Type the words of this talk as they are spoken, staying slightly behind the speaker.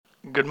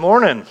Good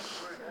morning.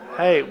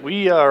 Hey,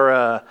 we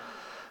are,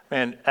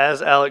 man,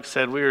 as Alex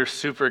said, we are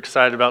super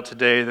excited about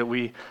today that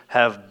we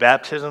have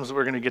baptisms that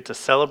we're going to get to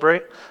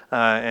celebrate.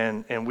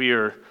 And we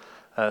are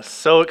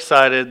so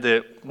excited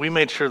that we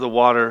made sure the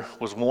water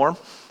was warm.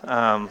 We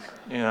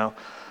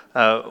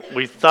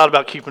thought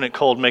about keeping it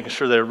cold, making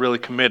sure they're really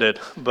committed,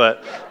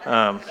 but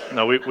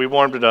no, we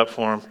warmed it up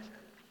for them.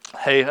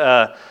 Hey,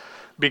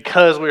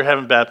 because we were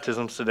having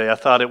baptisms today, I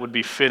thought it would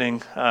be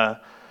fitting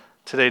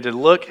today to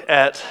look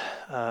at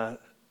a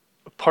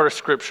part of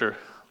Scripture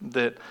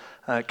that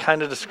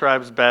kind of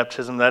describes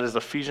baptism. That is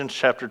Ephesians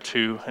chapter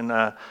 2. And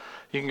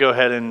you can go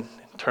ahead and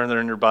turn there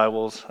in your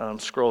Bibles,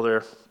 scroll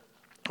there,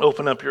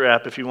 open up your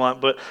app if you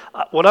want. But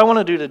what I want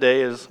to do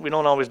today is, we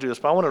don't always do this,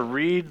 but I want to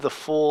read the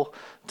full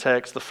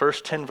text, the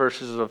first 10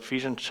 verses of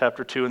Ephesians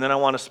chapter 2, and then I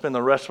want to spend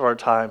the rest of our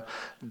time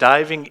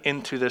diving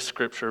into this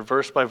Scripture,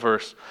 verse by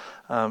verse,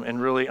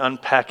 and really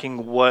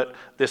unpacking what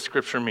this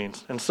Scripture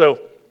means. And so,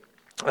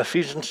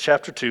 Ephesians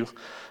chapter 2,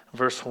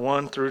 verse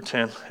 1 through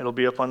 10. It'll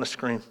be up on the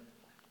screen.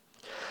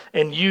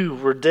 And you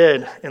were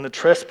dead in the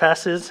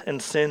trespasses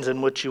and sins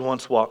in which you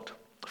once walked,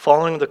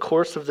 following the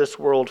course of this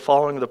world,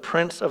 following the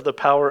prince of the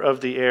power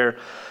of the air,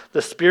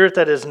 the spirit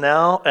that is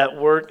now at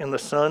work in the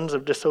sons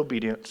of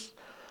disobedience,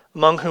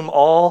 among whom we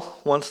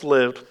all once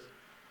lived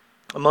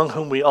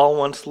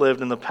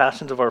in the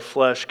passions of our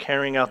flesh,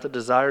 carrying out the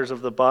desires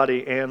of the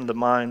body and the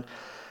mind,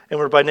 and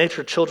were by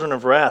nature children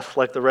of wrath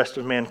like the rest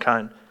of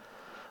mankind.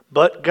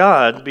 But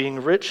God,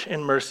 being rich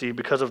in mercy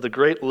because of the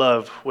great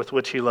love with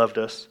which he loved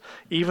us,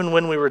 even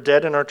when we were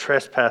dead in our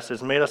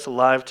trespasses, made us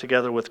alive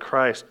together with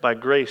Christ. By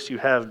grace you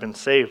have been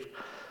saved,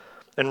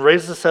 and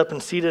raised us up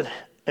and seated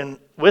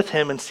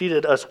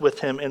us with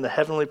him in the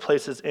heavenly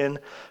places in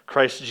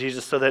Christ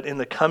Jesus, so that in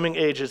the coming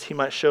ages he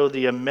might show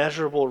the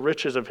immeasurable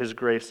riches of his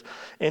grace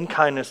in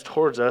kindness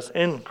towards us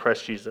in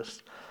Christ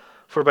Jesus.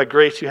 For by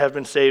grace you have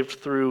been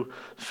saved through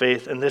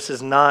faith, and this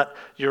is not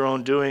your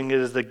own doing, it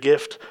is the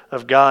gift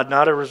of God,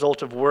 not a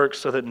result of works,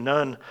 so that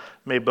none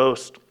may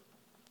boast.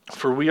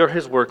 For we are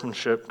his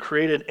workmanship,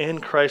 created in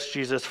Christ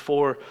Jesus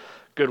for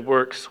good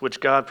works,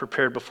 which God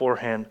prepared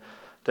beforehand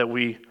that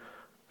we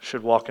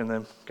should walk in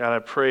them. God, I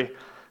pray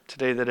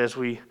today that as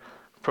we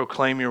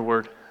proclaim your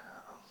word,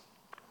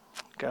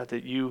 God,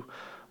 that you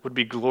would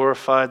be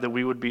glorified, that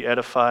we would be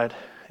edified,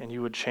 and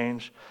you would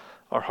change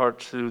our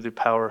hearts through the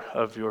power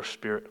of your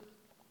Spirit.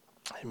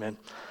 Amen.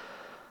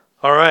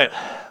 All right,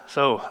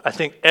 so I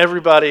think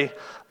everybody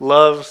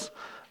loves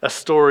a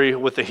story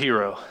with a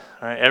hero. All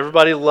right,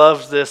 everybody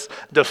loves this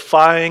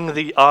defying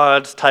the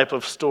odds type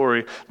of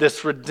story,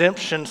 this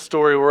redemption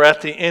story where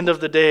at the end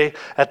of the day,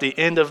 at the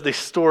end of the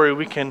story,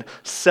 we can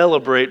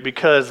celebrate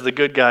because the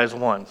good guys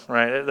won,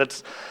 right?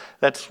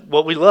 That's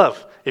what we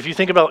love. If you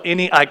think about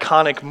any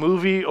iconic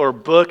movie or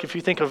book, if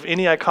you think of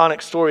any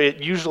iconic story, it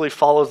usually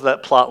follows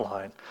that plot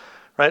line,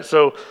 right?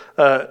 So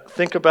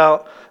think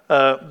about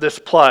this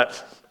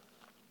plot.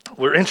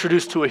 We're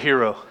introduced to a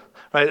hero,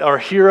 right? Our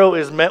hero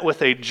is met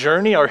with a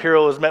journey. Our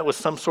hero is met with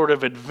some sort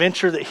of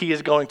adventure that he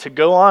is going to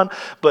go on.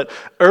 But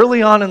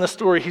early on in the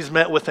story, he's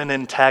met with an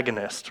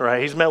antagonist,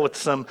 right? He's met with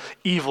some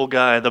evil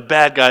guy, the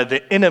bad guy,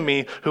 the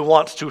enemy who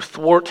wants to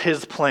thwart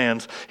his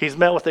plans. He's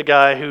met with a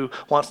guy who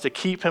wants to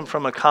keep him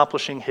from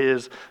accomplishing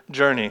his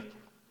journey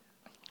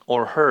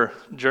or her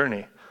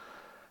journey.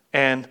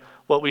 And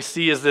what we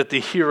see is that the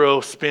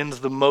hero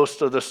spends the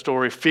most of the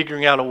story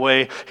figuring out a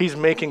way. He's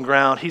making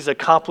ground. He's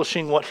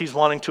accomplishing what he's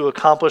wanting to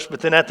accomplish. But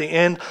then at the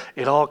end,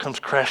 it all comes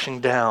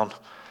crashing down.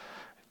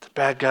 The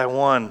bad guy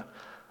won.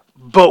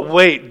 But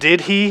wait,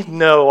 did he?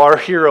 No, our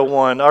hero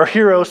won. Our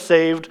hero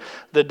saved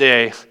the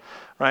day.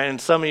 Right?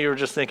 And some of you are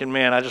just thinking,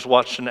 man, I just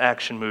watched an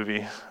action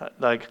movie.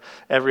 Like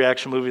every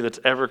action movie that's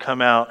ever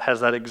come out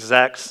has that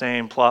exact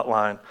same plot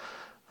line.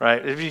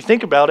 Right? If you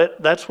think about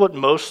it, that's what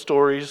most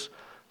stories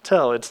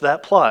tell. It's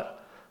that plot.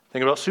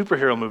 Think about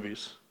superhero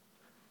movies.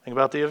 Think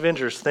about the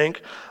Avengers.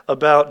 Think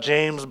about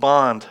James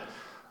Bond.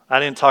 I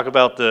didn't talk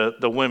about the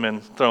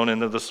women thrown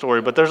into the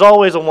story, but there's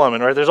always a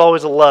woman, right? There's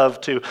always a love,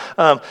 too.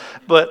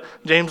 But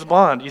James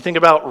Bond, you think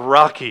about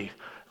Rocky,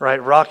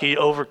 right? Rocky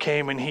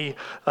overcame and he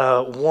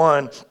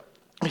won.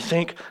 You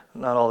think,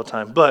 not all the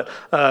time, but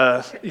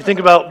you think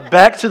about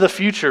Back to the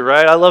Future,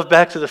 right? I love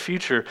Back to the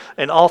Future.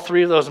 And all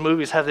three of those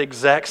movies have the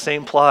exact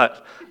same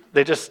plot.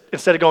 They just,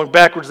 instead of going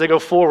backwards, they go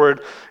forward.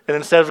 And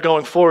instead of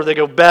going forward, they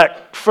go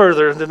back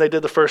further than they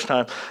did the first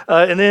time.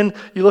 And then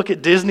you look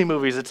at Disney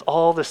movies, it's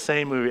all the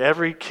same movie.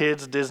 Every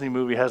kid's Disney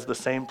movie has the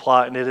same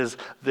plot, and it is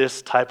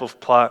this type of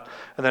plot.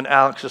 And then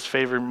Alex's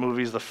favorite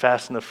movie is the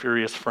Fast and the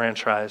Furious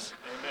franchise.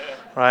 Amen.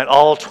 Right?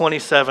 All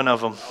 27 of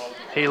them.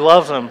 He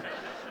loves them.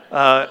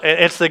 And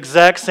it's the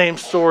exact same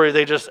story.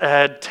 They just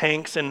add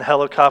tanks and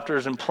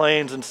helicopters and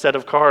planes instead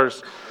of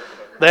cars.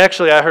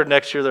 I heard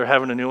next year they're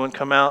having a new one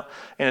come out,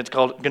 and it's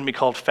going to be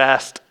called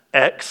Fast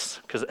X,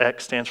 because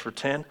X stands for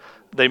 10.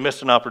 They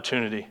missed an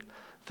opportunity.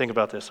 Think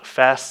about this.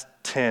 Fast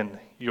 10,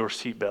 your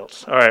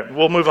seatbelts. All right,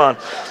 we'll move on.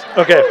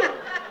 Okay.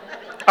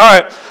 All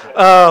right.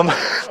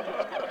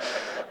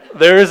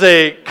 There is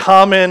a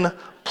common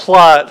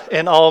plot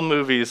in all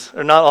movies,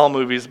 or not all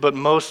movies, but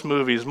most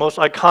movies, most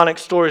iconic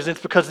stories.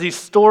 It's because these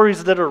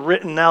stories that are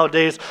written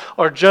nowadays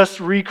are just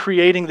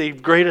recreating the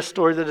greatest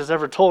story that is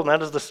ever told, and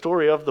that is the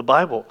story of the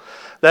Bible.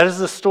 That is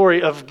the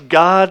story of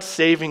God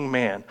saving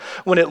man.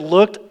 When it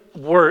looked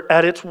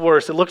at its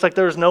worst, it looked like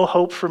there was no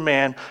hope for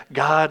man.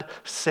 God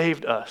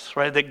saved us,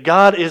 right? That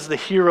God is the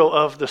hero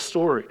of the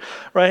story,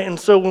 right? And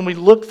so when we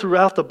look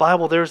throughout the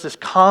Bible, there's this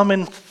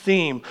common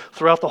theme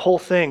throughout the whole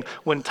thing.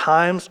 When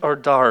times are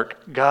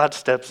dark, God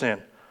steps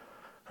in,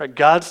 right?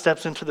 God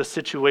steps into the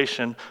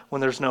situation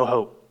when there's no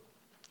hope.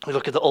 You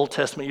look at the Old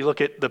Testament, you look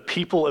at the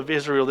people of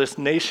Israel, this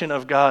nation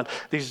of God,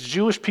 these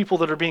Jewish people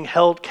that are being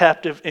held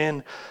captive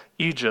in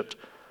Egypt,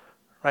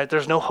 right?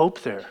 There's no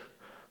hope there.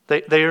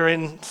 They are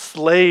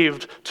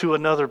enslaved to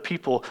another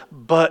people,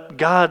 but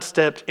God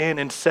stepped in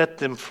and set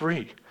them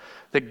free.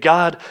 That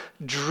God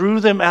drew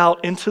them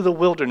out into the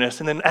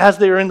wilderness, and then as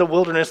they are in the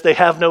wilderness, they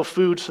have no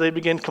food, so they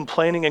begin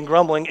complaining and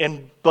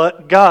grumbling,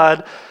 but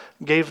God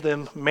gave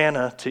them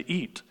manna to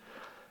eat.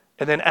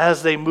 And then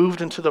as they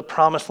moved into the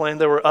promised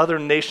land, there were other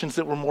nations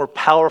that were more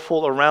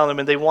powerful around them,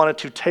 and they wanted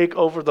to take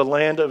over the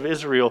land of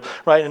Israel,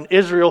 right? And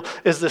Israel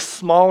is this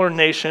smaller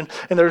nation,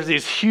 and there's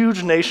these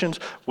huge nations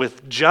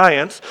with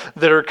giants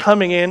that are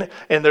coming in,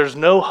 and there's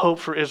no hope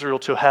for Israel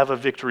to have a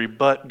victory,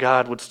 but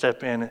God would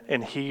step in,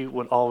 and he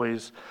would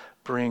always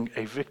bring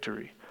a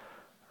victory,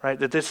 right?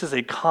 That this is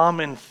a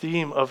common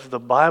theme of the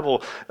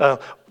Bible.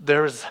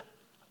 There's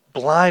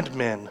blind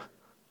men,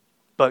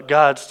 but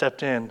God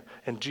stepped in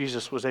and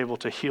Jesus was able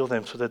to heal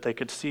them so that they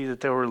could see.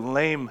 That there were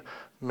lame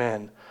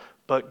men,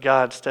 but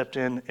God stepped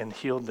in and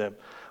healed them.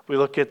 We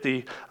look at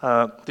the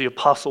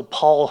Apostle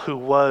Paul, who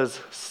was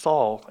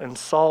Saul, and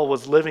Saul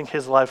was living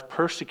his life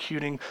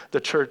persecuting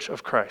the church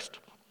of Christ.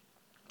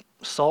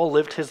 Saul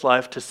lived his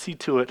life to see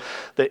to it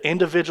that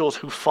individuals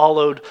who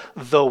followed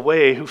the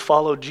way, who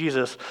followed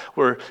Jesus,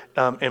 were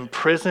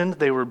imprisoned,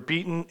 they were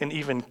beaten, and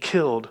even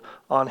killed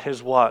on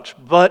his watch.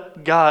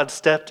 But God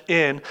stepped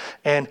in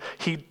and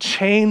he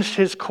changed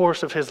his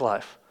course of his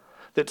life.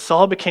 That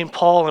Saul became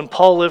Paul, and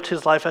Paul lived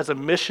his life as a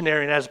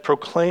missionary and as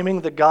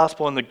proclaiming the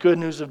gospel and the good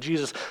news of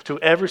Jesus to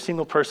every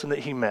single person that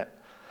he met.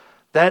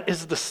 That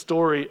is the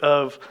story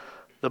of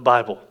the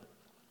Bible.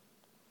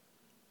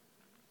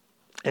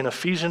 In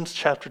Ephesians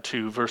chapter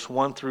 2, verse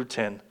 1 through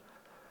 10,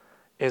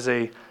 is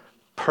a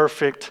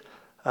perfect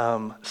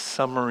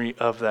summary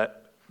of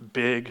that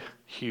big,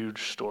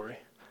 huge story.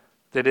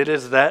 That it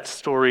is that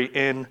story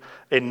in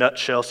a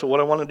nutshell. So what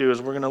I want to do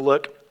is we're going to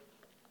look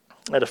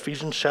at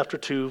Ephesians chapter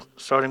 2,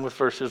 starting with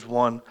verses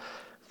 1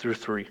 through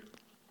 3.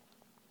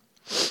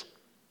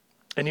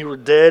 And you were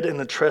dead in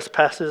the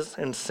trespasses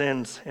and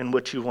sins in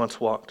which you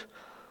once walked,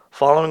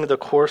 following the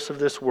course of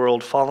this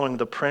world, following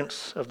the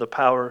prince of the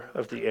power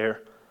of the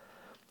air,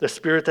 the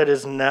spirit that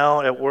is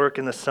now at work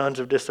in the sons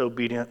of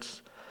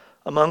disobedience,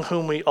 among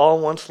whom we all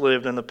once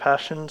lived in the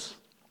passions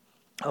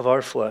of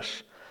our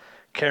flesh,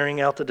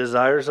 carrying out the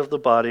desires of the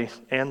body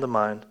and the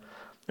mind,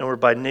 and were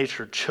by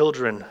nature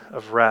children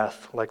of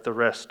wrath like the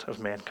rest of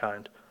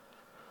mankind.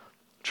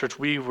 Church,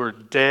 we were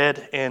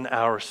dead in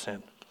our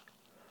sin.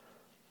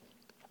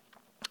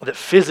 That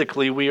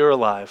physically we are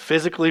alive.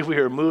 Physically we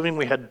are moving.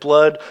 We had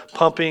blood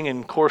pumping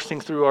and coursing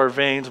through our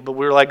veins, but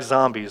we were like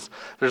zombies.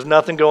 There's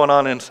nothing going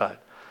on inside.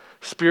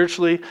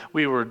 Spiritually,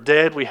 we were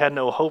dead. We had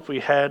no hope. We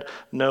had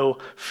no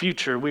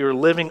future. We were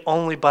living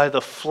only by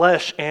the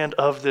flesh and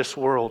of this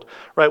world,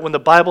 right? When the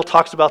Bible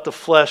talks about the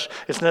flesh,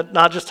 it's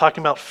not just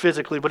talking about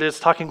physically, but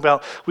it's talking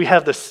about we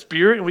have the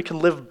Spirit and we can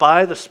live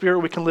by the Spirit.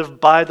 We can live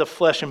by the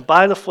flesh. And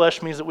by the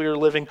flesh means that we are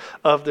living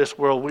of this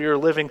world. We are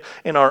living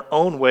in our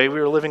own way. We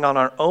are living on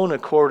our own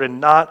accord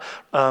and not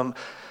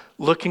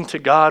looking to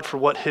God for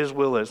what His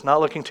will is, not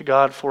looking to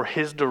God for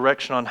His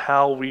direction on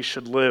how we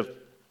should live.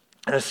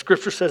 And as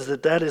Scripture says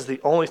that is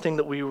the only thing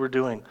that we were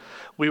doing.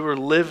 We were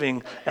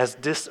living as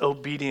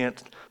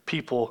disobedient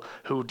people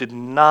who did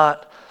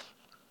not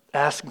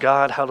ask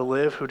God how to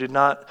live, who did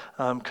not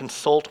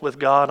consult with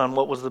God on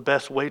what was the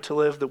best way to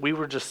live, that we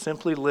were just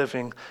simply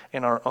living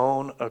in our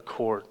own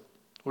accord.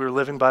 We were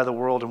living by the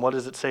world, and what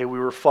does it say? We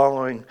were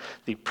following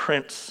the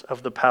prince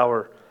of the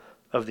power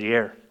of the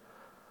air.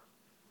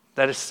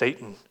 That is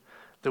Satan.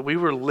 That we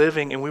were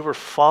living and we were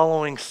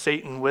following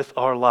Satan with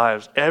our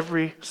lives,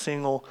 every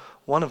single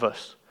one of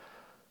us,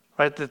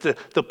 right? That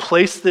the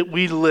place that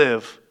we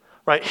live,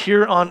 right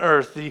here on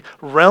earth, the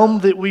realm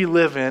that we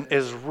live in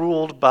is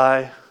ruled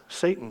by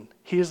Satan.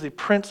 He is the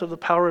prince of the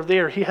power of the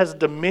air. He has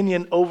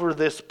dominion over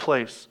this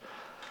place.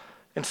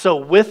 And so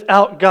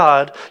without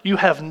God, you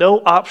have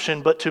no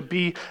option but to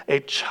be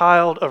a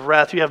child of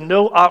wrath. You have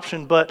no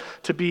option but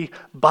to be,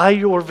 by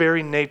your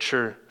very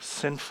nature,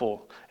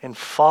 sinful and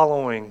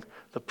following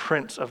the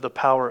prince of the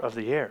power of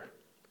the air.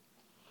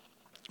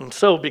 And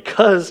so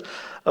because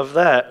of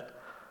that,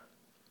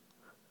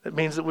 it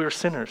means that we're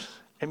sinners.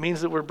 It means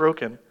that we're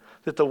broken.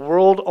 That the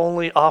world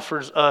only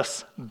offers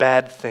us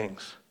bad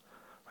things.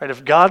 Right?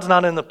 If God's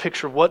not in the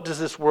picture, what does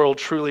this world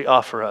truly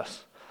offer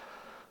us?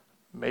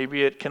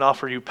 Maybe it can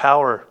offer you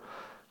power.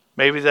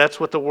 Maybe that's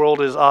what the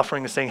world is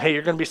offering, is saying, hey,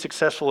 you're going to be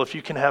successful if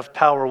you can have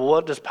power. Well,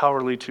 what does power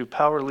lead to?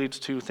 Power leads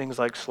to things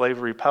like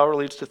slavery. Power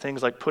leads to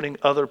things like putting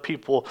other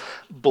people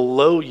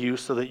below you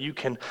so that you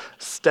can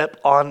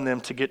step on them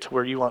to get to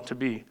where you want to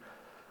be.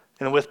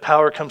 And with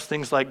power comes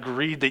things like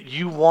greed, that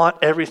you want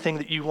everything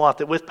that you want.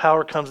 That with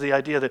power comes the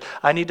idea that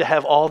I need to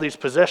have all these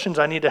possessions.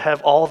 I need to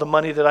have all the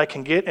money that I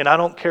can get. And I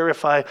don't care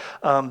if I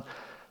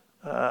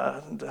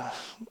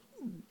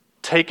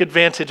take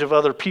advantage of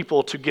other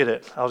people to get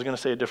it. I was going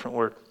to say a different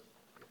word.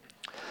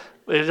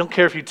 I don't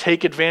care if you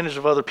take advantage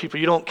of other people.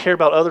 You don't care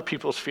about other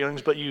people's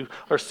feelings, but you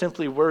are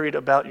simply worried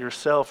about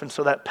yourself. And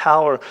so that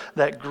power,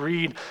 that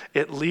greed,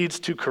 it leads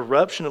to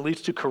corruption. It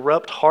leads to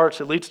corrupt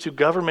hearts. It leads to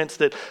governments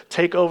that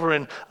take over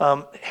and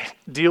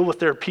deal with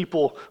their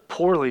people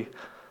poorly.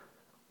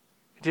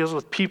 It deals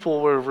with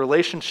people where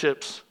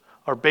relationships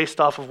are based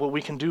off of what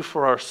we can do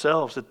for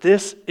ourselves. That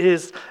this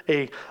is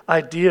an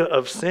idea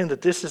of sin,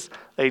 that this is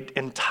an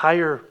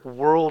entire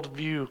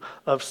worldview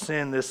of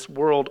sin. This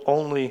world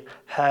only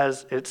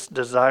has its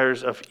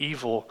desires of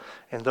evil,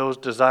 and those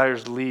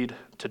desires lead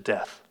to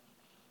death.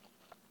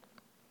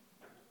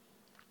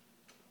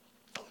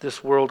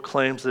 This world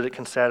claims that it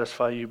can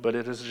satisfy you, but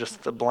it is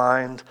just the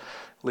blind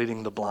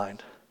leading the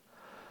blind.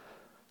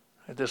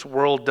 This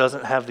world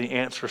doesn't have the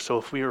answer, so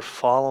if we are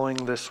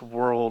following this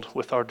world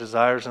with our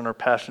desires and our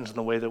passions and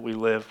the way that we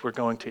live, we're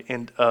going to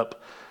end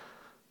up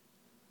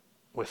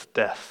with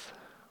death.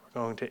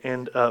 We're going to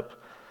end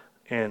up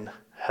in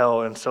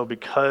hell. And so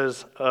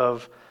because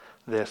of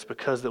this,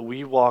 because that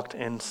we walked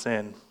in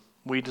sin,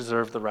 we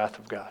deserve the wrath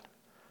of God.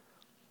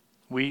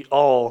 We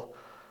all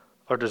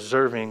are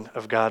deserving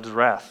of God's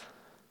wrath.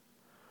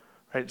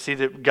 Right? See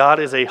that God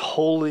is a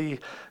holy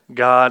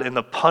God, and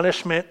the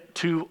punishment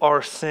to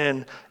our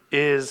sin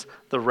is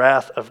the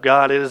wrath of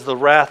God. It is the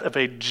wrath of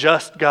a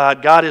just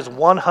God. God is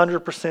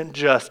 100%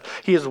 just.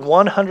 He is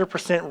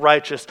 100%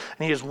 righteous,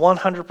 and He is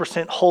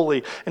 100%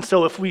 holy. And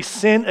so if we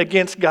sin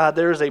against God,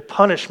 there is a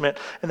punishment,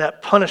 and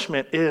that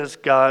punishment is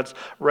God's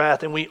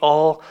wrath, and we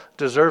all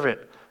deserve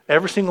it.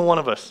 Every single one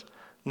of us.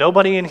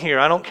 Nobody in here,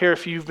 I don't care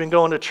if you've been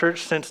going to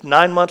church since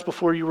 9 months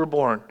before you were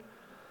born.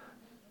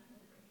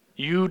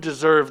 You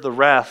deserve the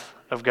wrath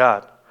of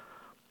God.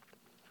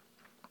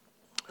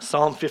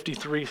 Psalm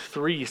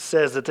 53:3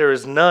 says that there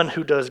is none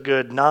who does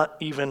good, not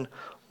even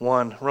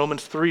one.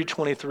 Romans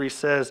 3:23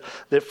 says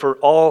that for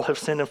all have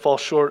sinned and fall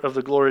short of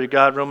the glory of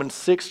God. Romans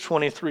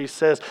 6:23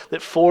 says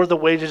that for the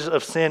wages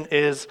of sin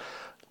is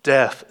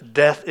death.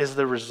 Death is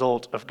the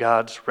result of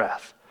God's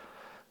wrath.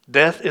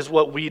 Death is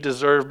what we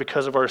deserve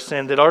because of our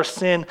sin, that our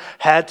sin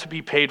had to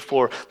be paid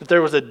for, that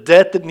there was a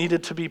debt that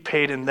needed to be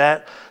paid, and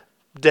that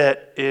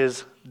debt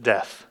is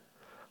death.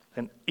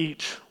 And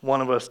each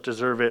one of us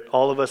deserve it.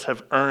 All of us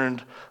have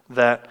earned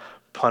that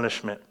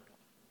punishment.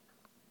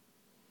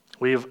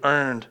 We have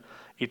earned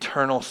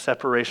eternal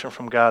separation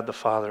from God the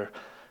Father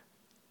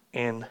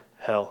in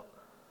hell.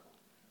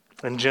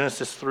 In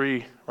Genesis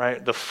 3,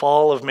 right, the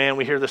fall of man,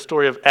 we hear the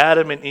story of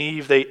Adam and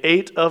Eve. They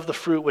ate of the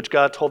fruit which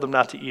God told them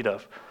not to eat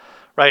of.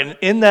 Right, and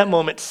in that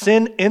moment,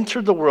 sin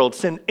entered the world.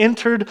 Sin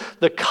entered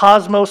the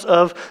cosmos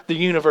of the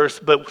universe,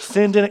 but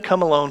sin didn't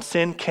come alone.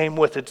 Sin came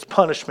with its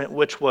punishment,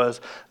 which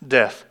was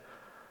death.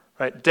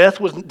 Right? Death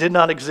did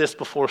not exist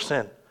before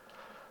sin.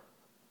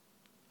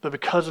 But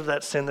because of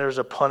that sin, there's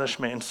a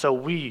punishment. And so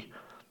we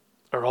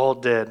are all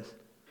dead.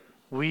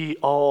 We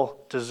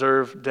all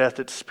deserve death.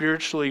 That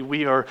spiritually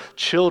we are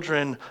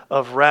children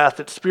of wrath.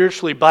 That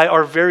spiritually, by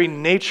our very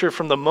nature,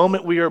 from the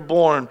moment we are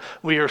born,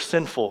 we are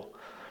sinful.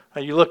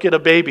 Now, you look at a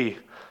baby.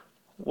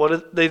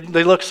 They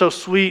look so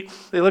sweet.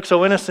 They look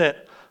so innocent.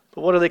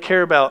 But what do they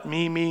care about?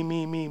 Me, me,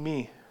 me, me,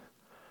 me.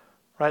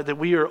 Right? That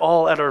we are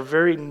all at our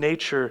very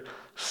nature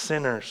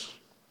sinners.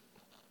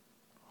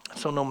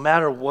 So no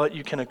matter what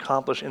you can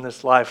accomplish in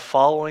this life,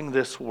 following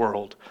this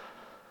world,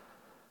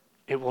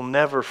 it will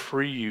never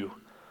free you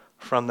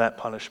from that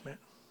punishment.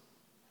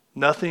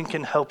 Nothing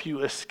can help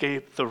you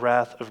escape the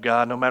wrath of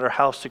God. No matter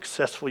how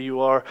successful you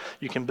are,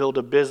 you can build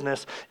a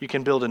business, you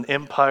can build an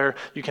empire,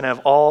 you can have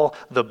all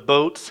the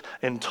boats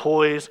and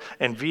toys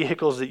and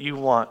vehicles that you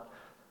want.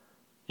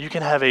 You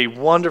can have a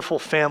wonderful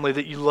family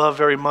that you love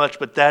very much,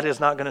 but that is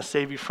not going to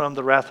save you from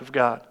the wrath of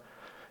God.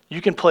 You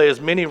can play as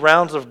many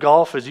rounds of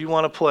golf as you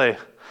want to play.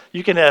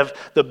 You can have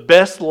the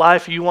best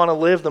life you want to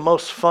live, the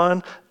most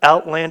fun,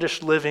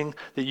 outlandish living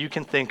that you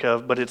can think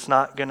of, but it's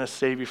not going to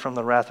save you from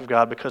the wrath of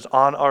God, because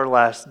on our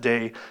last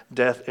day,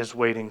 death is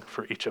waiting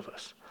for each of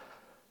us.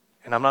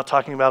 And I'm not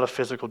talking about a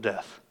physical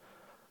death.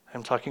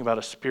 I'm talking about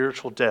a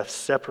spiritual death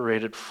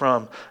separated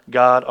from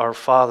God, our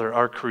Father,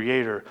 our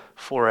Creator,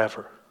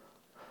 forever.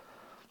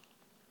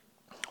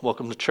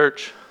 Welcome to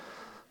church.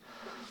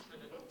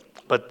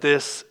 But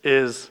this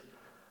is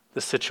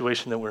the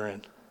situation that we're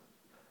in.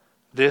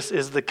 This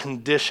is the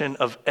condition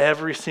of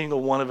every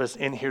single one of us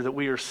in here, that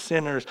we are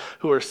sinners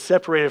who are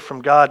separated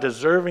from God,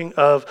 deserving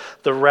of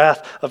the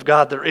wrath of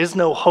God. There is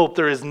no hope.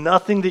 There is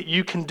nothing that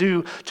you can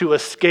do to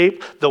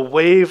escape the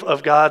wave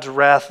of God's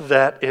wrath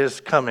that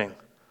is coming.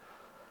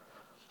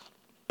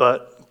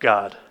 But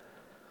God.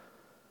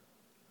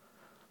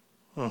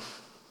 Those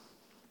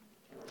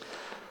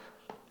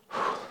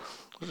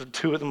are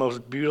two of the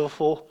most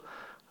beautiful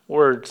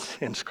words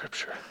in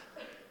Scripture.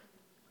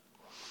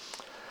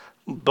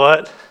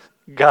 But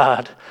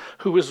God,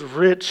 who is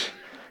rich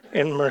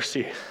in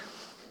mercy,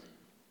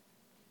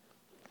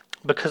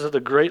 because of the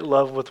great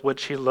love with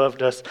which he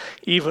loved us,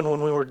 even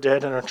when we were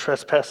dead in our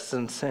trespasses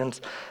and sins,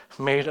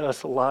 made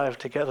us alive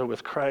together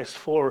with Christ.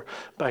 For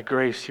by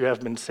grace you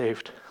have been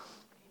saved.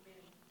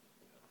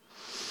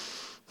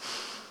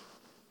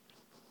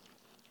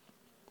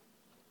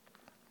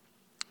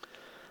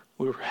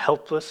 We were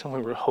helpless and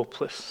we were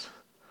hopeless.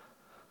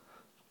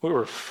 We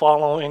were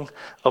following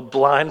a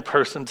blind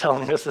person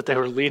telling us that they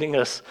were leading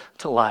us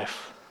to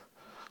life.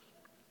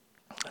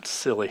 That's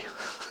silly.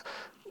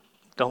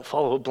 Don't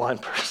follow a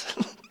blind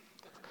person.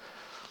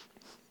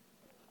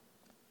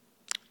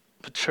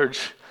 But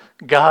church,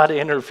 God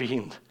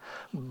intervened.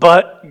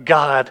 But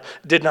God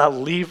did not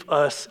leave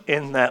us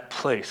in that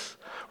place.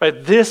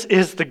 Right? This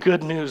is the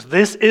good news.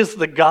 This is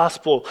the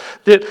gospel.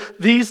 That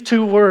these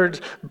two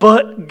words,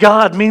 but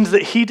God, means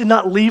that he did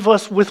not leave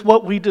us with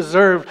what we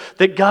deserve.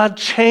 That God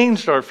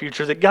changed our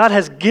future. That God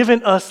has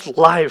given us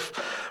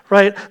life.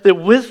 Right? That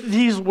with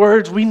these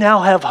words, we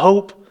now have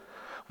hope.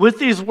 With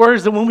these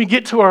words, that when we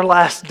get to our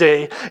last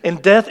day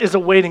and death is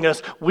awaiting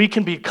us, we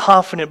can be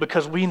confident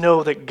because we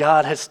know that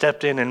God has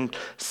stepped in and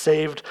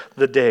saved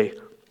the day.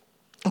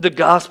 The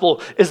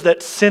gospel is that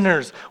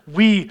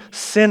we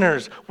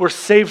sinners, were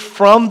saved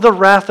from the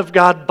wrath of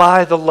God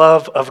by the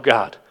love of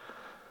God.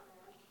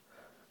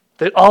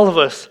 That all of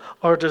us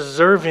are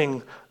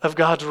deserving of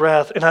God's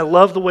wrath. And I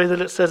love the way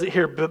that it says it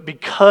here, but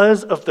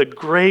because of the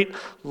great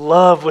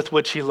love with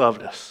which he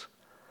loved us.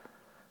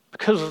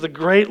 Because of the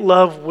great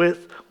love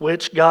with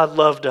which God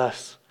loved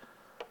us,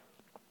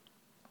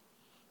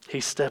 he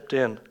stepped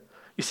in.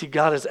 You see,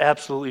 God is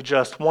absolutely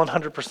just,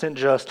 100%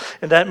 just.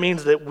 And that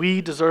means that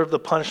we deserve the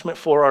punishment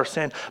for our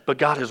sin, but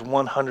God is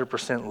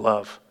 100%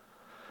 love.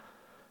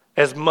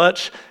 As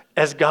much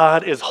as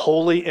God is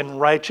holy and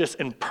righteous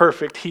and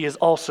perfect, he is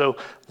also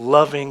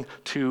loving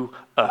to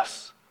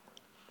us.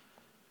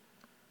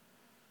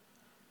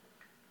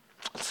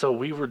 So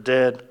we were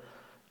dead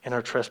in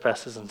our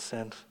trespasses and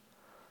sins.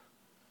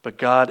 But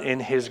God,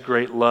 in his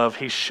great love,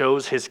 he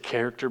shows his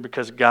character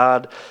because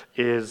God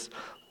is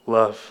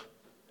love.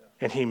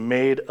 And he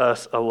made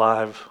us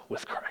alive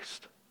with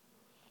Christ.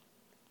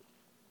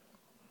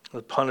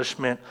 The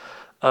punishment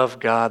of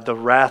God, the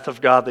wrath of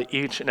God that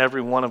each and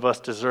every one of us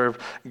deserve,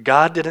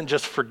 God didn't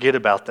just forget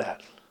about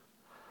that.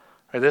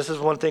 Right, this is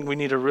one thing we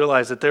need to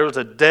realize, that there was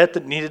a debt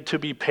that needed to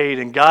be paid,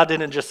 and God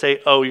didn't just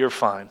say, oh, you're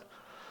fine.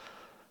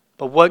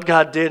 But what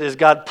God did is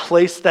God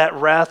placed that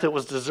wrath that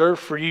was deserved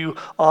for you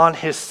on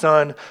his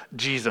son,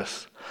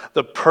 Jesus,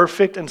 the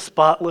perfect and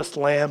spotless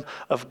Lamb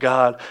of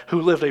God who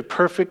lived a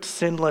perfect,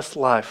 sinless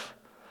life.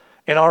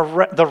 And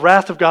the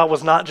wrath of God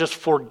was not just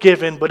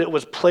forgiven, but it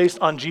was placed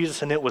on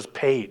Jesus and it was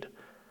paid.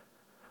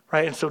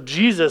 Right? And so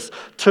Jesus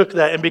took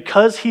that, and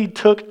because he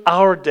took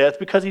our death,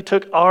 because he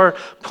took our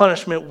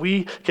punishment,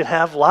 we can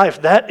have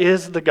life. That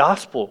is the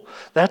gospel.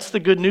 That's the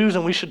good news,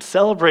 and we should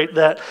celebrate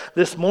that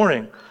this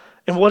morning.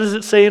 And what does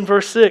it say in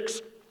verse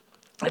 6?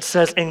 It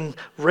says,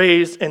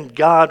 and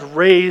God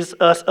raised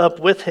us up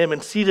with him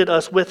and seated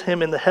us with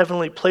him in the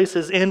heavenly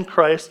places in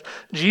Christ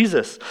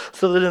Jesus,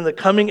 so that in the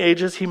coming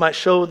ages he might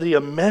show the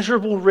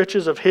immeasurable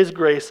riches of his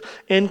grace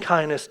in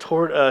kindness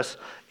toward us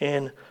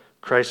in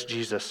Christ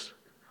Jesus.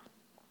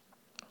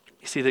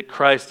 You see that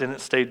Christ didn't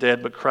stay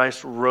dead, but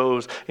Christ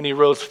rose, and he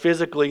rose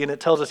physically, and it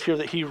tells us here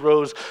that he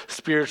rose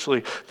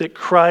spiritually, that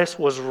Christ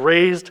was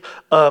raised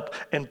up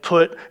and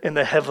put in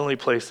the heavenly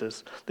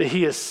places, that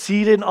he is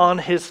seated on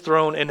his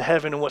throne in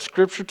heaven. And what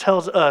Scripture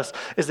tells us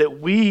is that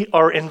we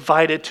are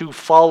invited to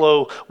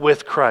follow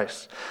with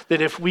Christ, that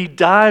if we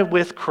die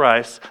with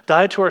Christ,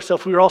 die to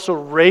ourselves, we are also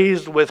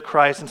raised with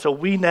Christ, and so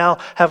we now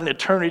have an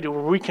eternity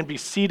where we can be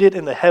seated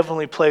in the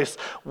heavenly place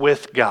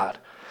with God.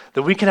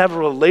 That we can have a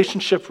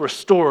relationship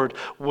restored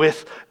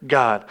with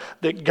God.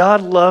 That God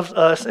loved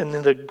us and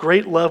in the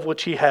great love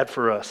which he had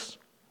for us.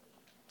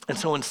 And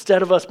so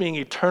instead of us being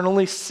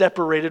eternally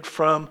separated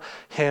from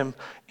him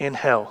in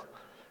hell,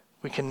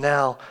 we can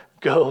now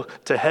go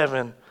to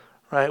heaven,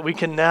 right? We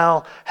can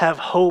now have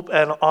hope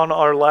on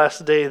our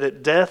last day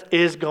that death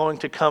is going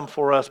to come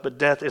for us, but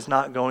death is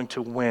not going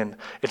to win.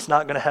 It's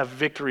not going to have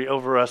victory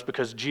over us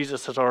because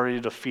Jesus has already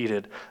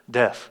defeated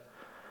death.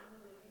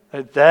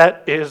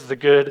 That is the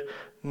good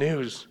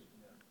news.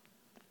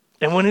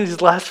 And when in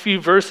these last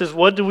few verses,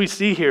 what do we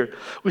see here?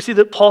 We see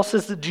that Paul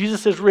says that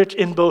Jesus is rich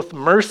in both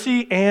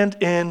mercy and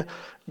in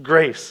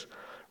grace,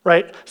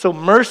 right? So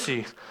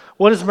mercy,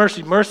 what is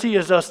mercy? Mercy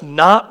is us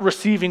not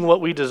receiving what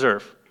we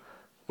deserve.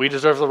 We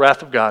deserve the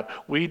wrath of God.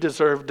 We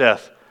deserve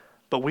death,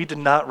 but we did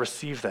not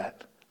receive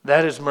that.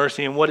 That is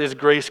mercy. And what is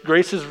grace?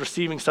 Grace is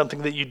receiving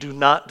something that you do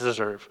not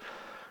deserve.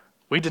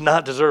 We did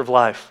not deserve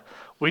life.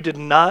 We did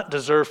not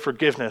deserve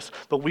forgiveness,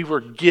 but we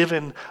were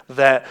given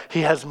that.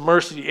 He has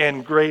mercy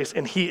and grace,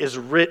 and he is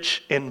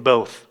rich in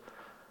both.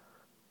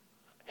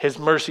 His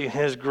mercy and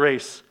his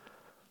grace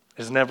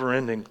is never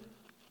ending.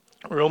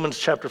 Romans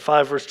chapter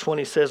 5, verse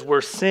 20 says,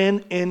 where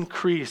sin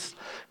increased,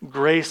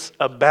 grace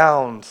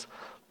abounds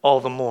all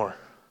the more.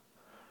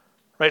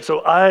 Right?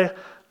 So I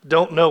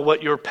don't know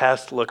what your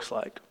past looks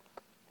like.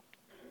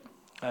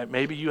 Right?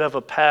 Maybe you have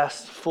a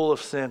past full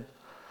of sin.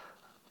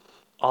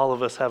 All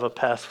of us have a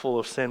past full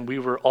of sin. We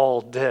were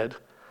all dead.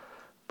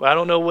 But I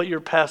don't know what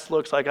your past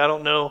looks like. I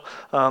don't know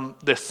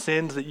the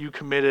sins that you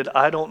committed.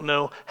 I don't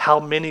know how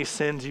many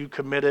sins you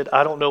committed.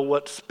 I don't know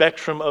what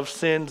spectrum of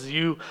sins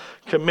you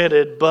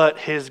committed, but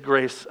His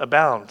grace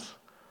abounds.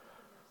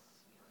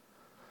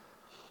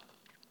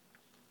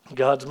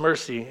 God's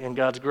mercy and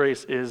God's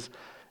grace is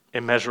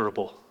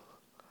immeasurable.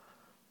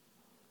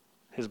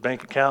 His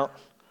bank account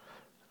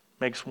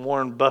makes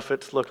Warren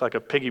Buffett's look like a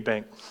piggy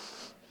bank.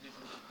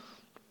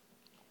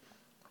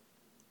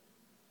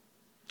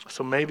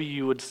 So maybe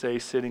you would say,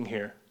 sitting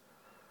here,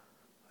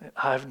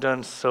 I've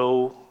done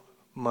so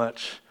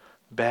much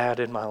bad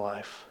in my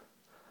life,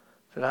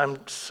 that I'm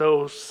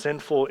so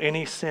sinful.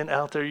 Any sin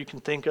out there you can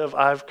think of,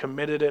 I've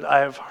committed it. I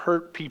have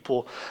hurt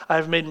people.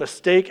 I've made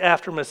mistake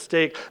after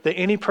mistake, that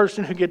any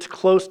person who gets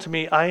close to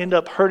me, I end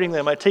up hurting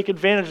them. I take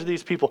advantage of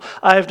these people.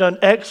 I have done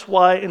X,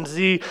 Y, and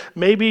Z.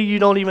 Maybe you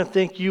don't even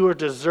think you are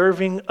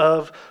deserving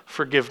of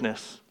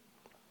forgiveness.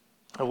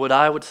 And what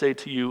I would say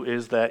to you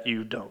is that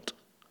you don't.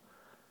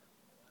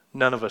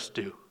 None of us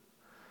do.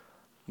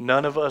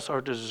 None of us are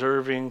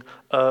deserving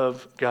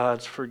of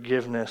God's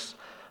forgiveness,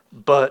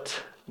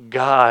 but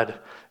God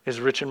is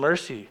rich in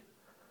mercy.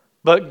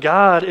 But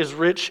God is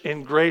rich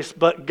in grace.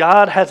 But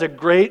God has a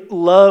great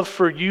love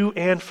for you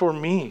and for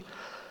me.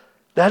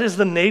 That is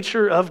the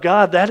nature of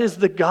God. That is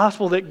the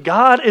gospel, that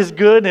God is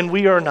good and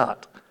we are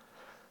not.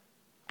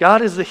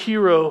 God is the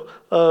hero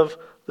of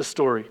the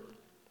story.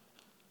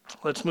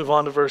 Let's move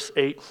on to verse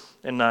 8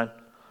 and 9.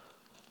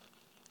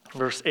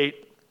 Verse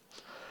 8.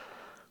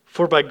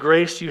 For by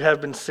grace you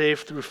have been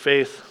saved through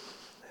faith.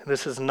 And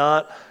this is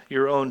not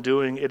your own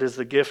doing. It is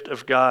the gift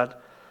of God,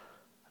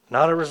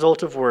 not a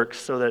result of works,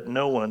 so that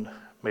no one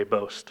may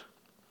boast.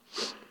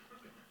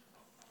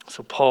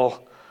 So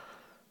Paul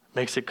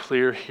makes it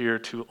clear here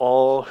to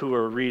all who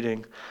are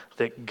reading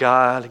that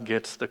God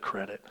gets the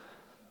credit.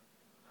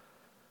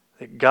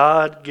 That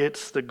God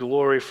gets the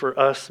glory for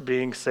us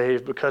being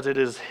saved, because it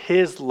is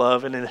His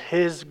love and in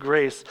His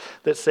grace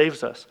that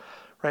saves us.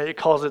 Right? It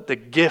calls it the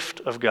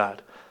gift of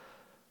God.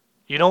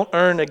 You don't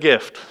earn a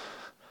gift.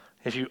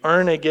 If you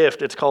earn a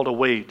gift, it's called a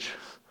wage.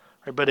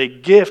 Right? But a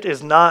gift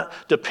is not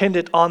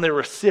dependent on the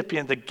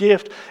recipient. The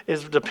gift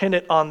is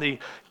dependent on the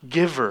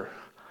giver.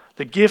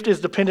 The gift is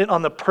dependent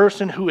on the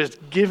person who is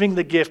giving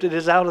the gift. It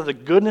is out of the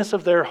goodness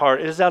of their heart.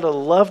 It is out of the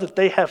love that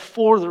they have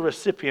for the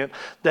recipient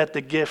that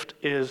the gift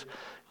is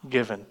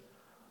given.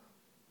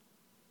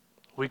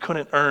 We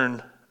couldn't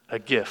earn a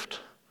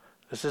gift.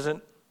 This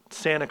isn't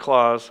Santa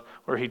Claus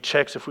where he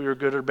checks if we were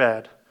good or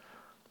bad.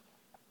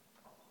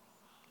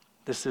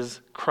 This is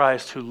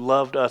Christ who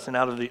loved us, and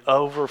out of the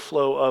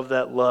overflow of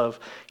that love,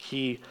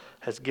 He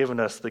has given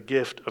us the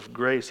gift of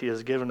grace. He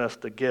has given us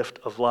the gift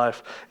of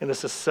life. And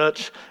this is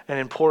such an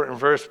important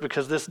verse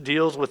because this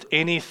deals with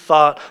any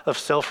thought of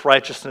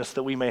self-righteousness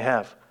that we may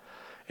have.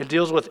 It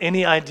deals with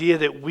any idea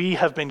that we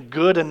have been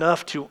good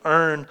enough to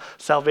earn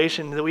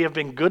salvation, that we have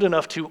been good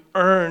enough to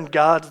earn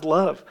God's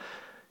love.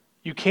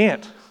 You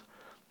can't.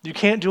 You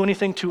can't do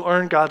anything to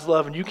earn God's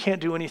love, and you can't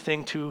do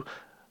anything to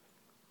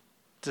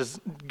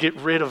get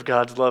rid of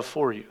God's love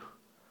for you.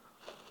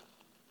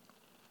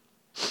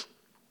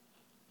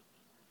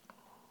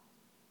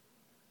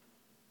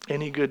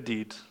 Any good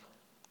deeds,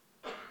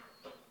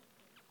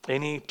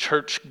 any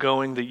church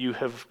going that you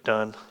have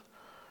done,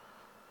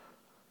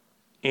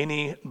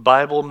 any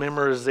Bible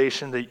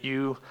memorization that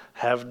you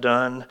have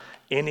done,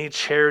 any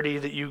charity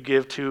that you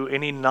give to,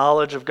 any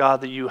knowledge of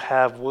God that you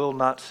have will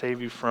not save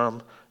you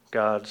from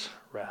God's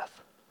wrath.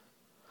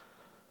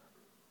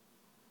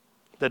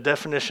 The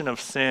definition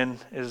of sin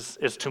is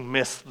to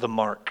miss the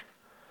mark.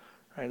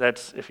 Right?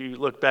 That's, if you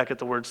look back at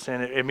the word sin,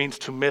 it means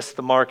to miss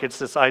the mark. It's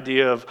this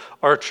idea of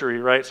archery,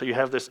 right? So you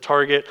have this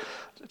target.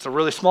 It's a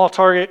really small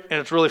target and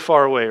it's really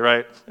far away,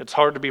 right? It's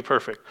hard to be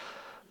perfect.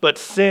 But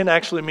sin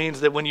actually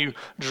means that when you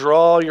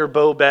draw your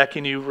bow back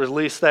and you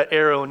release that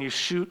arrow and you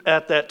shoot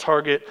at that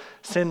target,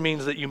 sin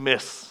means that you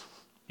miss.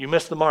 You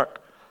miss the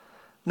mark.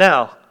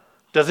 Now,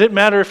 does it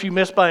matter if you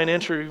miss by an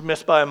inch or you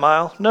miss by a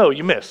mile? No,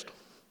 you missed.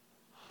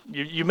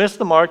 You missed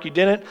the mark. You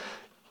didn't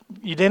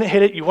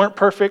hit it. You weren't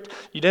perfect.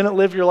 You didn't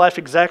live your life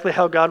exactly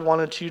how God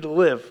wanted you to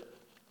live.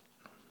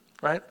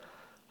 Right?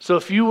 So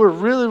if you were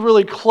really,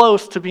 really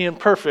close to being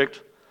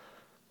perfect,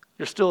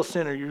 you're still a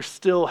sinner. You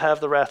still have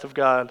the wrath of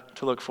God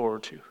to look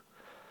forward to.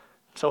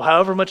 So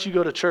however much you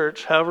go to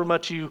church, however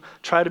much you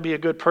try to be a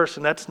good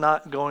person, that's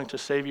not going to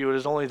save you. It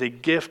is only the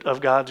gift of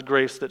God's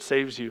grace that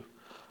saves you.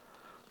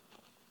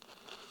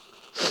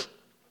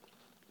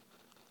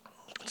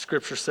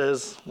 Scripture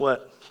says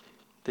what?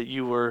 That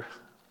you were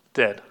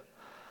dead.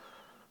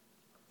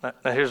 Now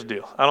here's the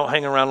deal. I don't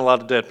hang around a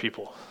lot of dead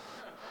people.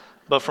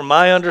 But from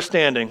my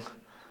understanding,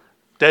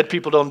 dead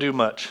people don't do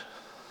much.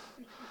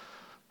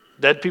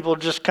 Dead people are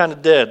just kind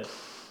of dead,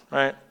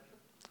 right?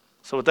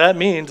 So what that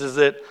means is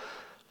that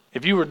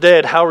if you were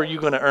dead, how are you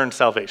going to earn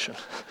salvation?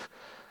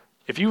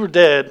 If you were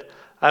dead,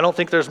 I don't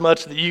think there's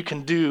much that you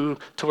can do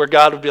to where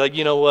God would be like,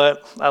 you know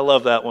what? I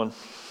love that one.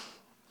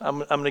 I'm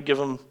going to give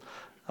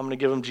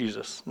him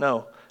Jesus.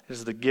 No, it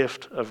is the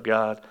gift of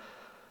God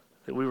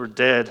that we were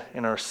dead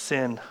in our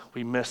sin.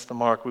 We missed the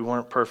mark. We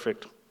weren't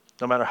perfect,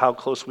 no matter how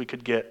close we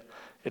could get.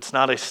 It's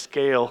not a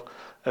scale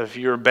of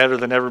you're better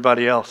than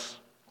everybody else.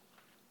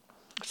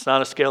 It's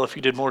not a scale if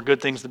you did more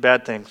good things than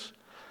bad things.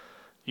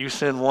 You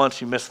sin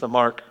once, you miss the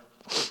mark.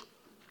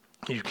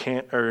 You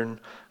can't earn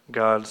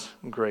God's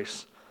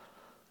grace.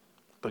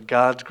 But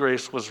God's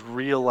grace was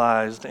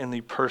realized in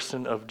the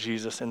person of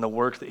Jesus, in the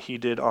work that he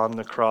did on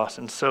the cross.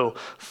 And so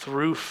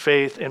through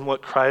faith in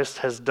what Christ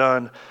has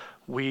done,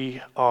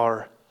 we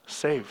are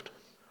saved.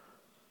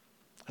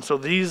 And so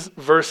these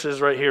verses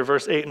right here,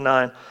 verse 8 and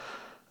 9,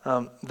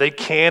 they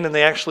can and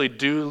they actually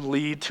do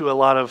lead to a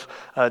lot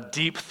of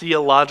deep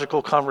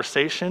theological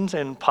conversations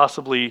and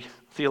possibly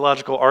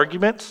theological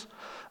arguments,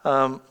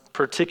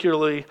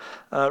 particularly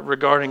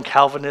regarding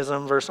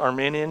Calvinism versus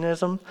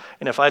Arminianism.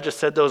 And if I just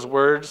said those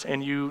words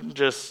and you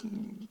just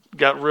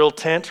got real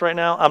tense right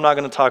now, I'm not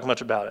going to talk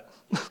much about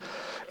it.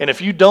 And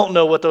if you don't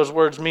know what those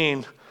words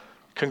mean,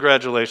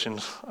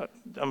 congratulations.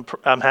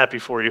 I'm happy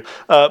for you.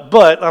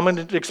 But I'm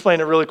going to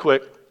explain it really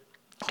quick.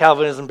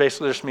 Calvinism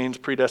basically just means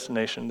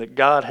predestination, that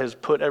God has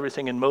put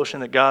everything in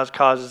motion, that God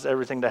causes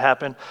everything to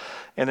happen.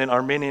 And then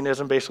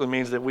Arminianism basically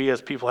means that we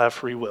as people have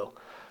free will.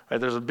 Right?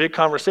 There's a big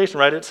conversation,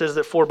 right? It says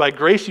that for by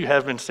grace you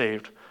have been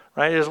saved,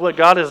 right? It is what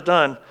God has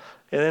done.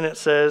 And then it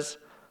says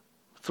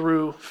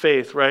through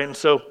faith, right? And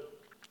so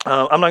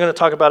I'm not going to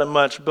talk about it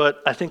much,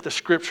 but I think the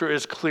scripture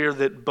is clear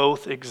that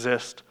both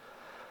exist.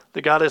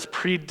 That God has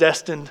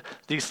predestined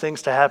these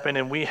things to happen,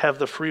 and we have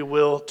the free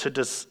will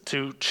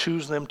to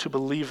choose them, to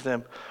believe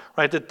them.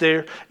 Right? That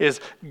there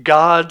is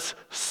God's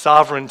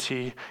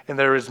sovereignty and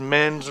there is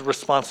men's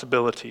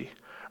responsibility.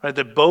 Right?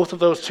 That both of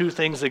those two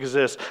things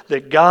exist.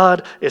 That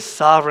God is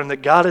sovereign,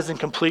 that God is in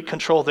complete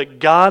control, that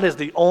God is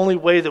the only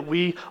way that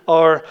we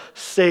are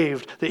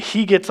saved, that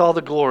he gets all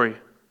the glory.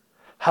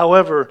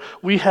 However,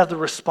 we have the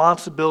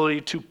responsibility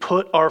to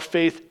put our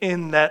faith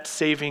in that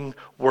saving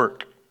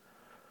work.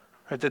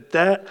 Right?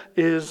 That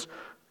is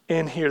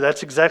in here.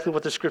 That's exactly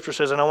what the scripture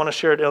says, and I want to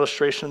share an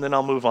illustration and then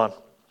I'll move on.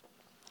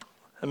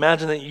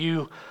 Imagine that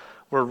you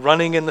were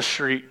running in the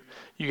street.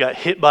 You got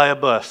hit by a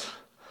bus.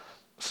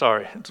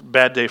 Sorry, it's a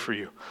bad day for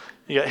you.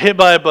 You got hit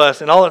by a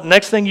bus, and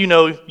next thing you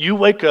know, you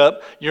wake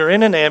up, you're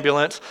in an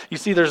ambulance, you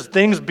see there's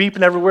things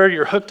beeping everywhere,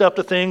 you're hooked up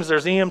to things,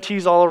 there's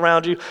EMTs all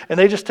around you, and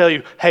they just tell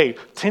you, hey,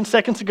 10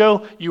 seconds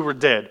ago, you were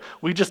dead.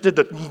 We just did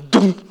the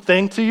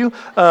thing to you,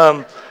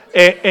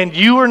 and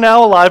you are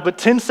now alive, but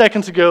 10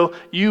 seconds ago,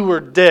 you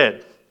were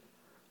dead.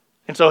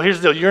 And so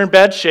here's the deal, you're in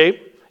bad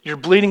shape. You're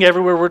bleeding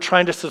everywhere. We're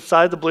trying to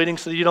subside the bleeding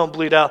so that you don't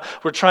bleed out.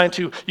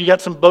 You got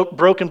some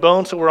broken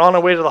bones, so we're on our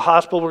way to the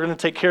hospital. We're going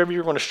to take care of you.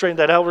 We're going to straighten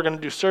that out. We're going to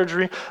do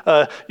surgery.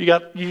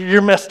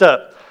 You're messed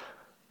up.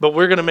 But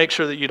we're going to make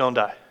sure that you don't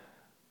die.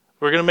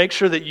 We're going to make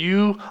sure that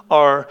you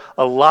are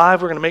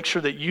alive. We're going to make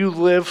sure that you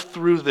live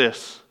through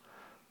this.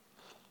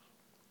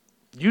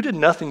 You did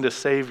nothing to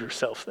save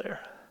yourself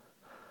there.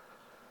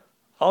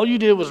 All you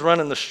did was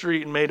run in the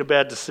street and made a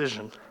bad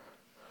decision.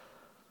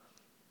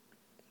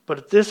 But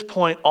at this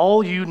point,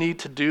 all you need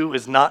to do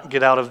is not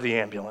get out of the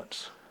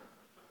ambulance.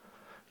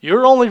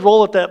 Your only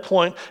role at that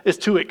point is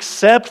to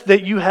accept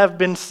that you have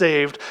been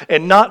saved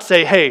and not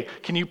say, hey,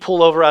 can you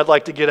pull over? I'd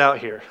like to get out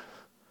here.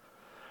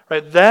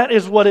 Right? That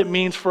is what it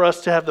means for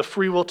us to have the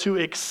free will to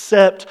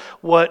accept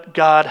what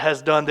God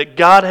has done, that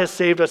God has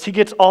saved us. He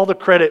gets all the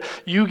credit.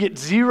 You get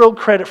zero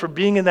credit for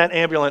being in that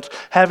ambulance,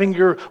 having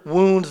your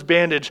wounds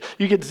bandaged.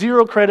 You get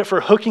zero credit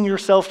for hooking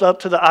yourself up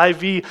to the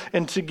IV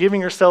and to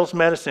giving yourselves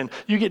medicine.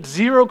 You get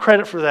zero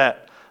credit for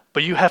that,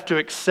 but you have to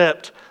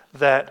accept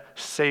that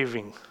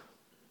saving.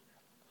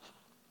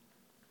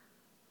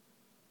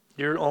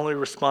 You're only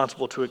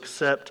responsible to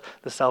accept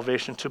the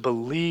salvation, to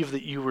believe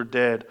that you were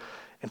dead,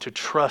 and to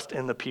trust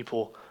in the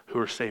people who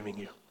are saving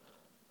you.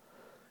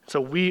 So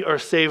we are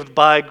saved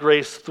by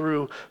grace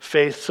through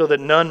faith so that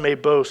none may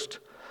boast.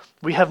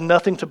 We have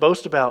nothing to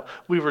boast about.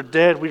 We were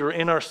dead. We were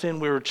in our sin.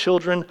 We were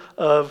children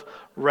of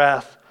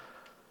wrath.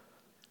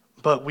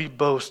 But we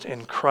boast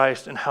in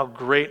Christ and how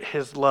great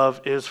his love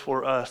is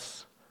for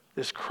us.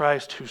 This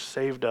Christ who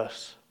saved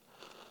us.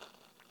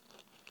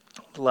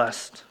 The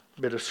last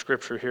bit of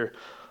scripture here.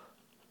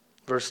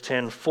 Verse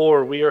 10,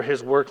 for we are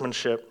his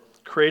workmanship,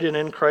 created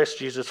in Christ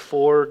Jesus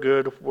for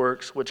good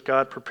works, which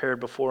God prepared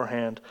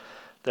beforehand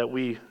that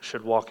we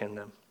should walk in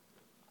them.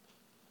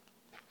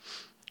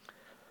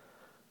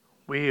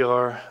 We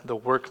are the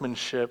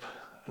workmanship.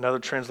 Another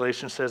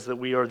translation says that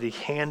we are the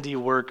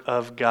handiwork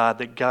of God,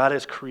 that God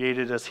has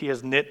created us. He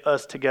has knit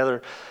us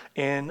together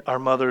in our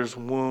mother's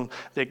womb,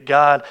 that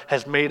God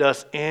has made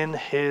us in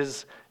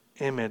his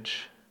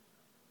image.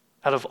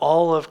 Out of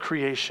all of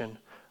creation,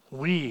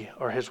 we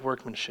are his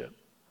workmanship.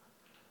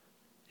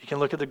 You can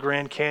look at the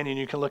Grand Canyon,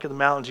 you can look at the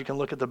mountains, you can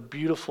look at the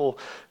beautiful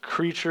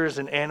creatures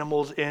and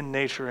animals in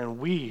nature, and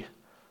we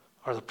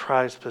are the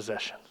prized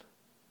possession.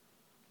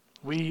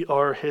 We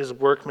are his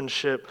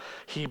workmanship.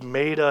 He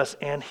made us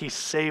and he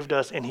saved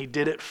us, and he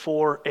did it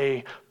for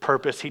a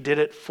purpose. He did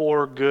it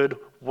for good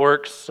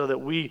works so that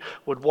we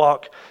would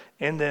walk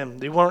in them.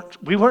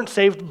 We weren't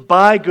saved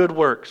by good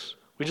works.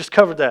 We just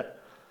covered that.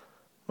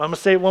 I'm going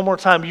to say it one more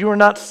time. You are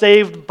not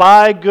saved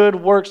by good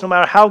works. No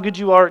matter how good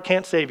you are, it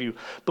can't save you.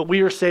 But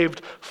we are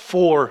saved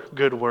for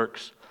good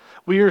works.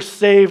 We are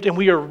saved and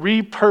we are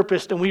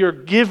repurposed and we are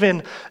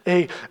given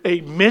a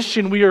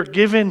mission. We are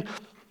given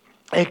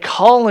a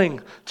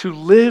calling to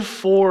live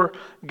for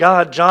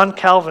God. John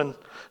Calvin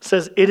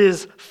says, "It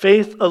is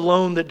faith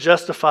alone that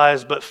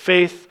justifies, but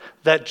faith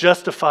that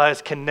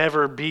justifies can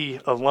never be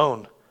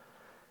alone."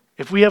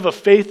 If we have a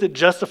faith that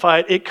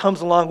justifies, it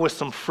comes along with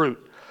some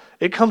fruit.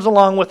 It comes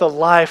along with a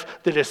life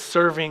that is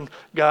serving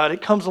God.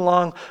 It comes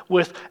along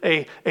with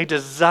a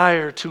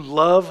desire to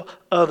love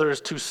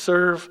others, to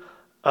serve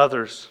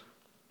others.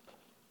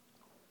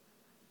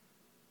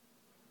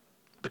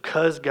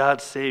 Because God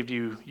saved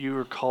you, you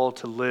are called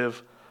to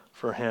live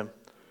for him.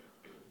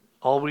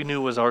 All we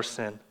knew was our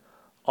sin.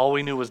 All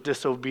we knew was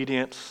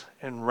disobedience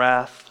and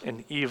wrath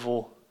and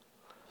evil.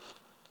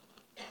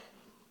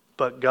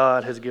 But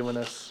God has given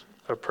us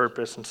a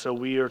purpose, and so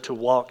we are to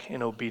walk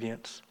in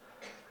obedience.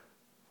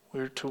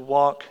 We're to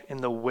walk in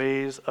the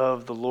ways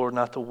of the Lord,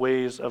 not the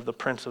ways of the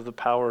prince of the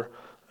power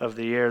of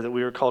the air. That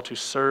we are called to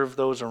serve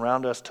those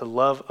around us, to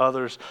love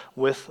others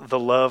with the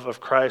love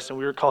of Christ. And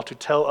we are called to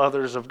tell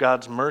others of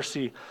God's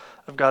mercy,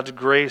 of God's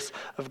grace,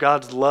 of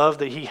God's love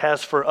that he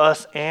has for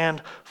us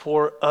and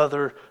for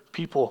other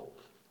people.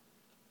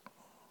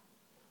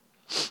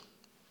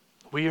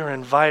 We are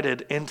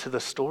invited into the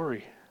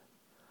story.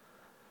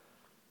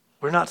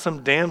 We're not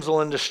some damsel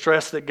in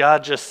distress that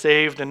God just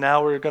saved and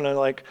now we're going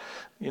to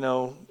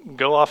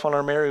go off on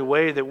our merry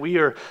way. That we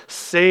are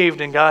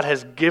saved and God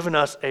has given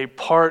us a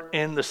part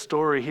in the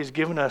story. He's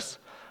given us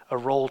a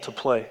role to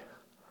play.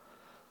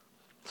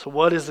 So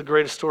what is the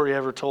greatest story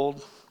ever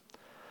told?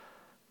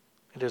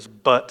 It is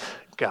but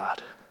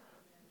God.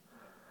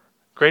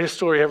 Greatest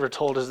story ever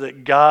told is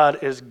that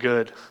God is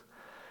good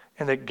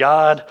and that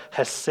God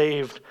has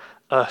saved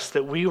us,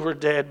 that we were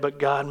dead, but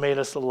God made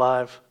us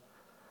alive.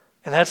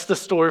 And that's the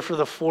story for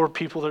the 4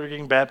 people that are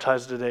getting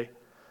baptized today.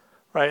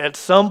 Right? At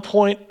some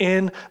point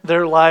in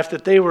their life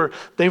that they were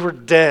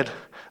dead.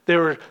 They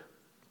were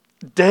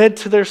dead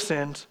to their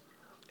sins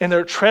and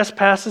their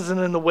trespasses and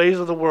in the ways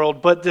of the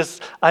world. But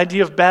this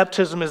idea of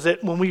baptism is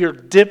that when we are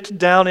dipped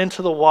down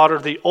into the water,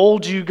 the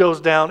old you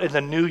goes down and the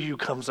new you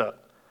comes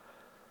up.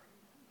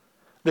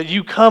 That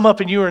you come up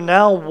and you are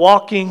now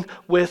walking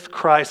with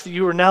Christ. That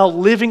you are now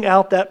living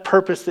out that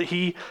purpose that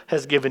he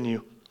has given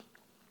you.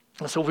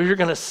 And so we're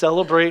going to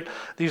celebrate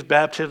these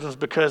baptisms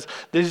because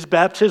these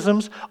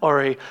baptisms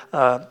are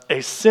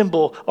a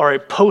symbol or a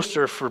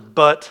poster for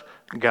but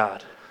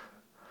God.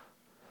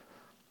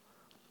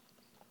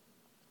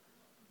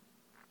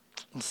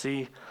 And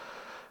see,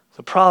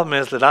 the problem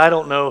is that I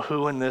don't know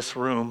who in this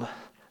room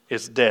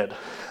is dead.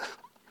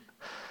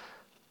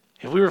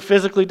 If we were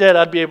physically dead,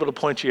 I'd be able to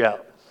point you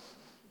out.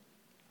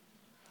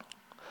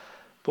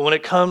 But when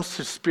it comes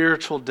to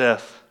spiritual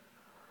death,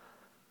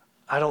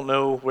 I don't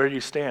know where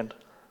you stand.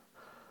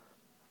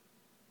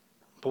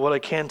 But what I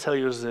can tell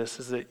you is this,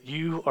 is that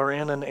you are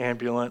in an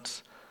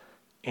ambulance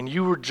and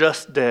you were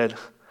just dead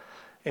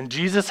and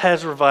Jesus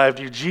has revived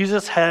you.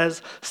 Jesus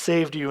has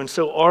saved you. And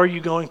so are you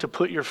going to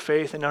put your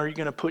faith and are you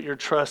going to put your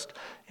trust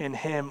in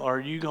him? Or are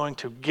you going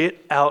to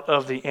get out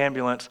of the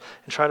ambulance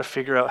and try to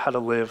figure out how to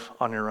live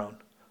on your own?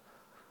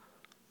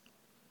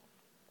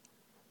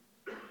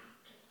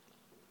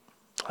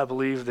 I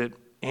believe that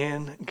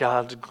in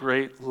God's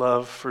great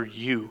love for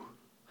you,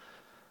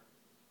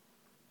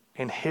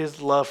 in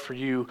his love for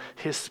you,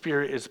 his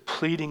Spirit is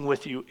pleading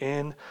with you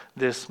in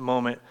this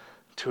moment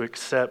to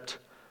accept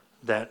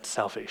that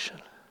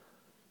salvation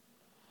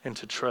and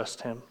to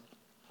trust him.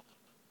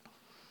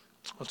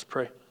 Let's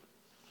pray.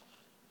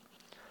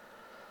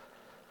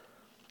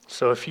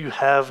 So if you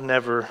have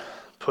never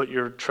put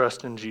your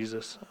trust in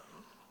Jesus,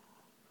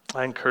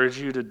 I encourage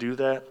you to do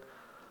that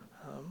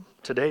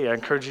today. I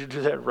encourage you to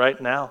do that right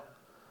now.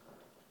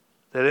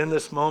 That in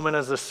this moment,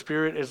 as the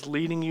Spirit is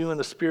leading you and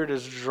the Spirit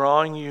is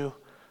drawing you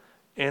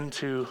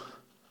into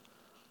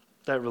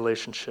that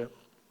relationship,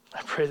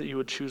 I pray that you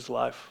would choose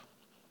life.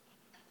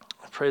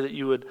 I pray that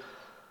you would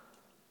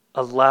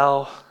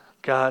allow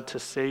God to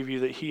save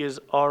you, that he has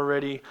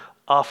already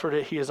offered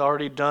it. He has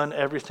already done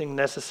everything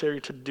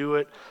necessary to do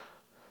it.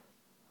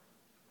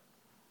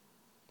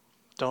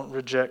 Don't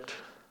reject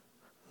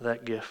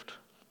that gift.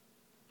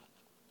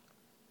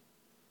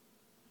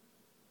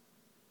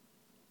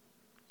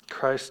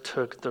 Christ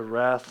took the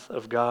wrath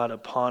of God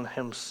upon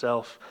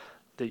himself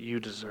that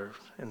you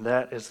deserved, and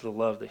that is the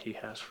love that he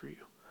has for you.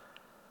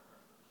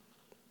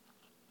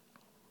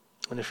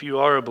 And if you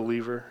are a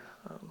believer,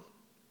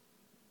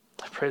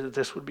 I pray that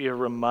this would be a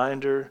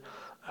reminder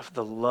of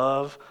the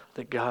love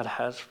that God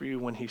has for you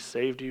when he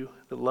saved you,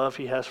 the love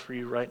he has for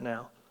you right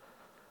now.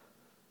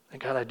 And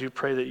God, I do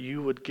pray that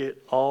you would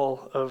get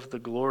all of the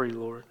glory,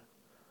 Lord.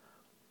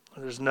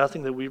 There's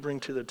nothing that we bring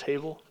to the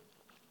table.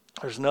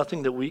 There's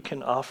nothing that we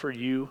can offer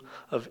you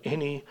of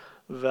any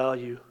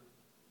value.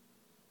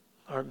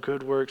 Our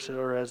good works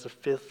are as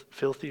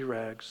filthy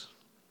rags.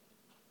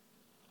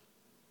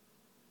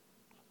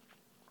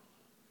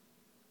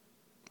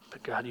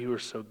 But God, you are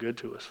so good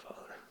to us, Father.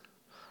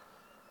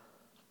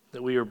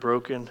 That we are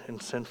broken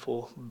and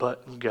sinful,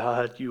 but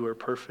God, you are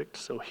perfect.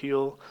 So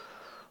heal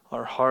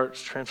our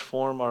hearts,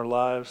 transform our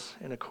lives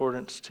in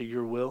accordance to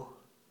your will.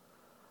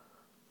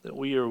 That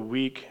we are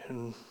weak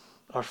and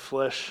our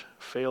flesh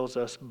fails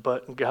us,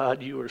 but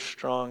God, you are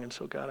strong. And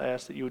so God, I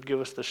ask that you would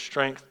give us the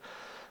strength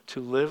to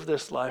live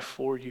this life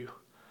for you.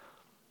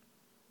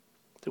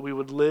 That we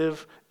would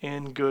live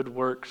in good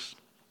works.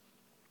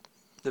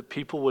 That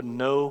people would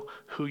know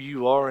who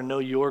you are and know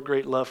your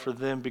great love for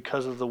them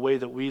because of the way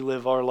that we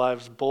live our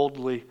lives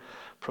boldly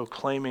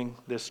proclaiming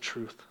this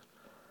truth.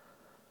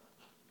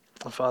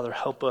 And Father,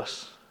 help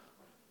us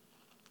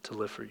to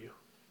live for you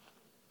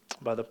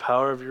by the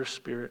power of your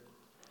Spirit.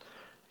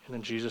 And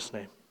in Jesus'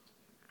 name,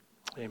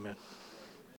 amen.